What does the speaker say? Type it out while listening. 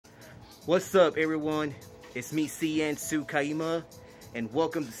What's up, everyone? It's me, CN.TSUKAIMA, and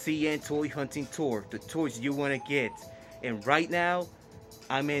welcome to CN.Toy Hunting Tour, the toys you want to get. And right now,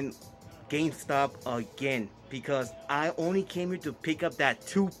 I'm in GameStop again because I only came here to pick up that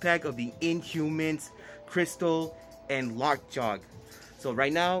 2-pack of the Inhumans, Crystal, and Lockjaw. So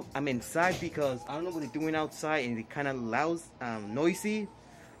right now, I'm inside because I don't know what they're doing outside and it kind of loud, noisy.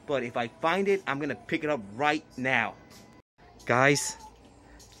 But if I find it, I'm gonna pick it up right now. Guys,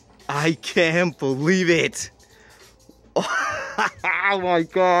 I can't believe it. Oh my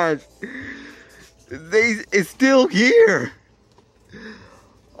god. It's still here.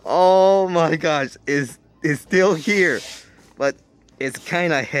 Oh my gosh, it's still here. But it's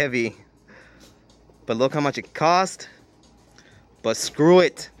kind of heavy. But look how much it cost. But screw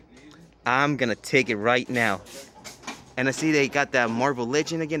it. I'm gonna take it right now. And I see they got that Marvel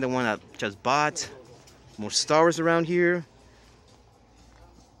Legend again, the one I just bought. More Star Wars around here.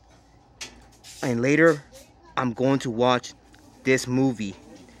 And later, I'm going to watch this movie.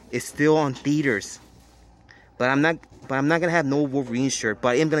 It's still on theaters. But I'm not gonna have no Wolverine shirt. But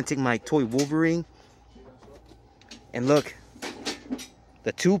I am gonna take my toy Wolverine. And look,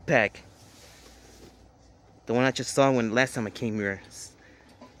 the 2-pack. The one I just saw when last time I came here.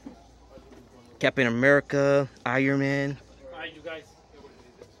 Captain America, Iron Man.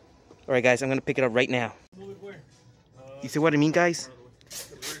 Alright guys, I'm gonna pick it up right now. You see what I mean, guys?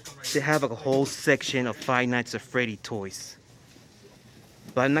 They have a whole section of Five Nights at Freddy toys.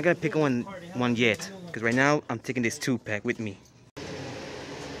 But I'm not gonna pick one yet, because right now I'm taking this 2-pack with me.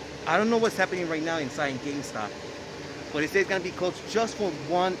 I don't know what's happening right now inside GameStop, but it says it's gonna be closed just for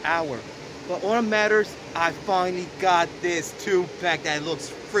 1 hour. But all that matters, I finally got this 2-pack that looks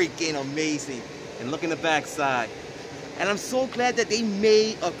freaking amazing. And look in the back side. And I'm so glad that they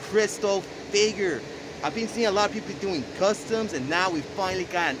made a Crystal figure. I've been seeing a lot of people doing customs, and now we finally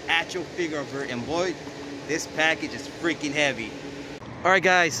got an actual figure of her. And boy, this package is freaking heavy. Alright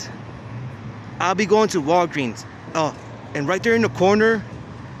guys, I'll be going to Walgreens. Oh, and right there in the corner,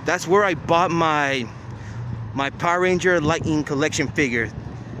 that's where I bought my Power Ranger Lightning Collection figure.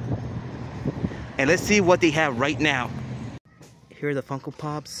 And let's see what they have right now. Here are the Funko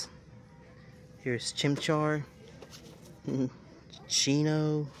Pops. Here's Chimchar,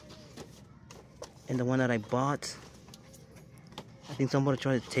 Chino, and the one that I bought. I think somebody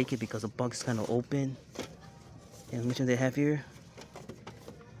tried to take it because the box is kind of open. And which one they have here?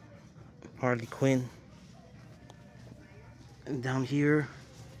 Harley Quinn. And down here,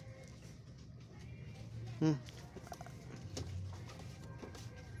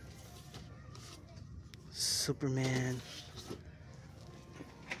 Superman.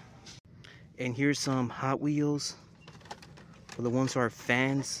 And here's some Hot Wheels for the ones who are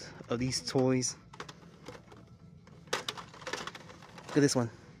fans of these toys. Look at this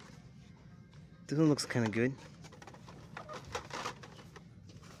one. This one looks kind of good.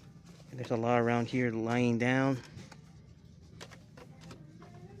 And there's a lot around here lying down.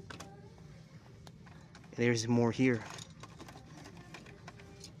 And there's more here.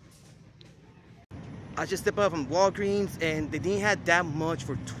 I just stepped out from Walgreens and they didn't have that much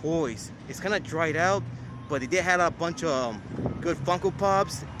for toys. It's kind of dried out, but they did have a bunch of good Funko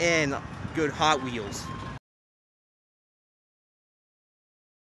Pops and good Hot Wheels.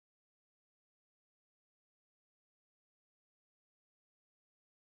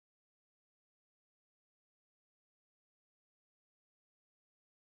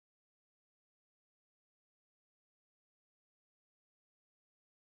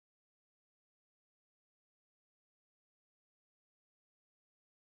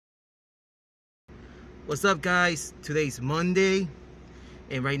 What's up guys? Today's Monday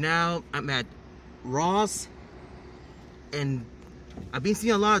and right now I'm at Ross, and I've been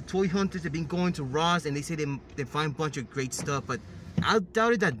seeing a lot of toy hunters have been going to Ross and they say they find a bunch of great stuff, but I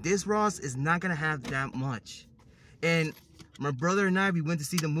doubted that this Ross is not gonna have that much. And my brother and I, we went to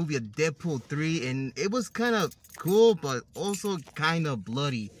see the movie of Deadpool 3 and it was kind of cool but also kind of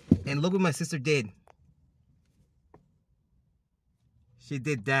bloody. And look what my sister did. She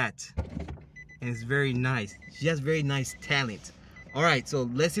did that. And it's very nice. She has very nice talent. Alright, so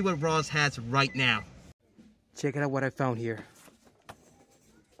let's see what Ross has right now. Check out what I found here.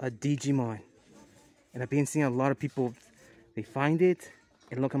 A Digimon. And I've been seeing a lot of people, they find it,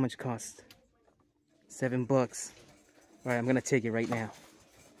 and look how much it costs. $7. Alright, I'm gonna take it right now.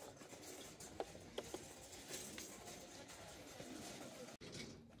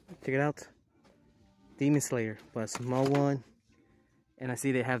 Check it out. Demon Slayer, but a small one. And I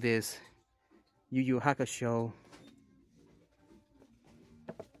see they have this Yu Yu Hakusho.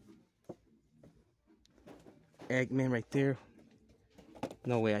 Eggman right there.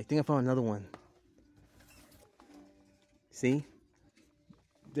 No way, I think I found another one. See?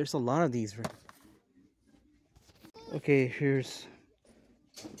 There's a lot of these. Okay, here's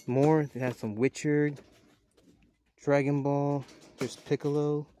more. They have some Witcher, Dragon Ball. There's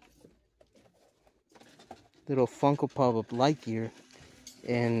Piccolo. Little Funko Pop of Lightyear.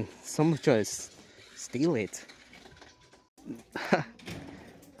 And someone just steal it.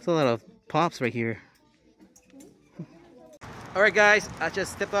 There's a lot of pops right here. Alright guys, I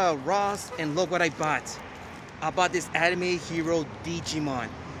just stepped out of Ross and look what I bought. I bought this anime hero Digimon.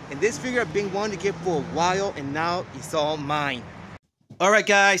 And this figure I've been wanting to get for a while and now it's all mine. Alright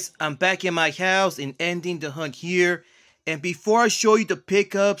guys, I'm back in my house and ending the hunt here. And before I show you the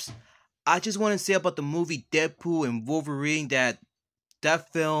pickups, I just want to say about the movie Deadpool and Wolverine that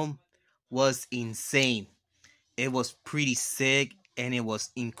film was insane. It was pretty sick and it was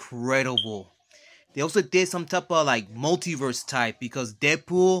incredible. They also did some type of like multiverse type because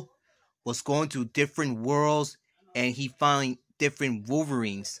Deadpool was going to different worlds and he found different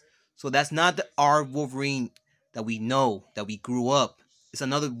Wolverines. So that's not our Wolverine that we know, that we grew up. It's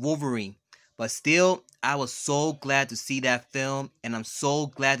another Wolverine. But still, I was so glad to see that film and I'm so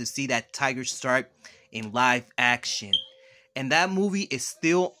glad to see that Tiger Stripe in live action. And that movie is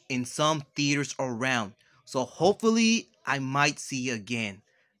still in some theaters around. So hopefully I might see it again.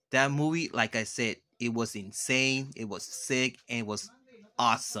 That movie, like I said, it was insane, it was sick, and it was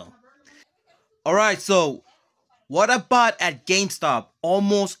awesome. Alright, so what I bought at GameStop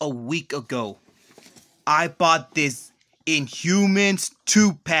almost a week ago. I bought this Inhumans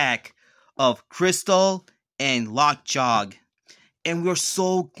 2-pack of Crystal and Lockjaw. And we're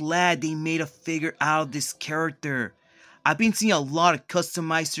so glad they made a figure out of this character. I've been seeing a lot of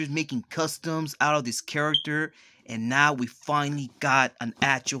customizers making customs out of this character. And now we finally got an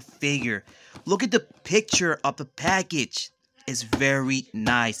actual figure. Look at the picture of the package. It's very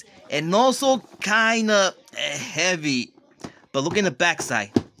nice. And also kinda heavy. But look in the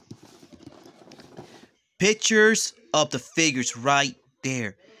backside. Pictures of the figures right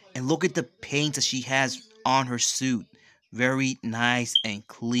there. And look at the paint that she has on her suit. Very nice and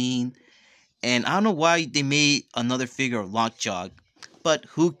clean. And I don't know why they made another figure of Lockjaw. But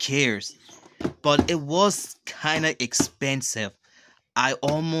who cares? But it was kind of expensive. I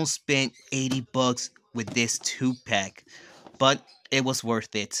almost spent 80 bucks with this 2-pack. But it was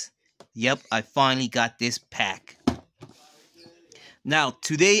worth it. Yep, I finally got this pack. Now,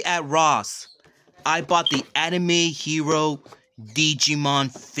 today at Ross, I bought the anime hero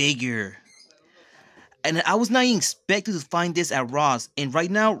Digimon figure. And I was not even expecting to find this at Ross. And right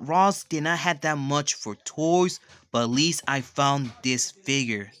now, Ross did not have that much for toys. But at least I found this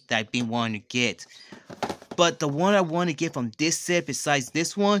figure that I've been wanting to get. But the one I want to get from this set besides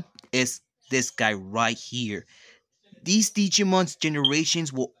this one is this guy right here. These Digimon's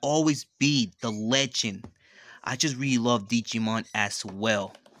generations will always be the legend. I just really love Digimon as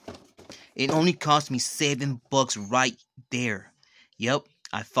well. It only cost me 7 bucks right there. Yep,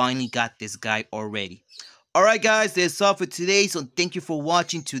 I finally got this guy already. Alright guys, that's all for today. So thank you for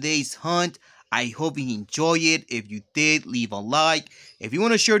watching today's hunt. I hope you enjoy it. If you did, leave a like. If you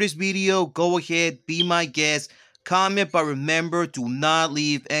want to share this video, go ahead, be my guest. Comment, but remember, do not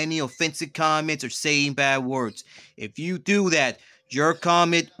leave any offensive comments or saying bad words. If you do that, your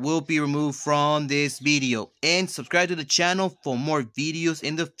comment will be removed from this video. And subscribe to the channel for more videos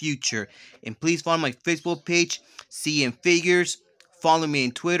in the future. And please follow my Facebook page, CN Figures. Follow me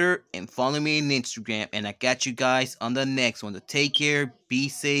on Twitter and follow me on Instagram. And I got you guys on the next one. So take care, be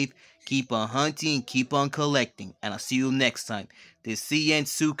safe, keep on hunting, keep on collecting. And I'll see you next time. This is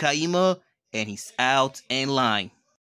CN.TSUKAIMA, and he's out and line.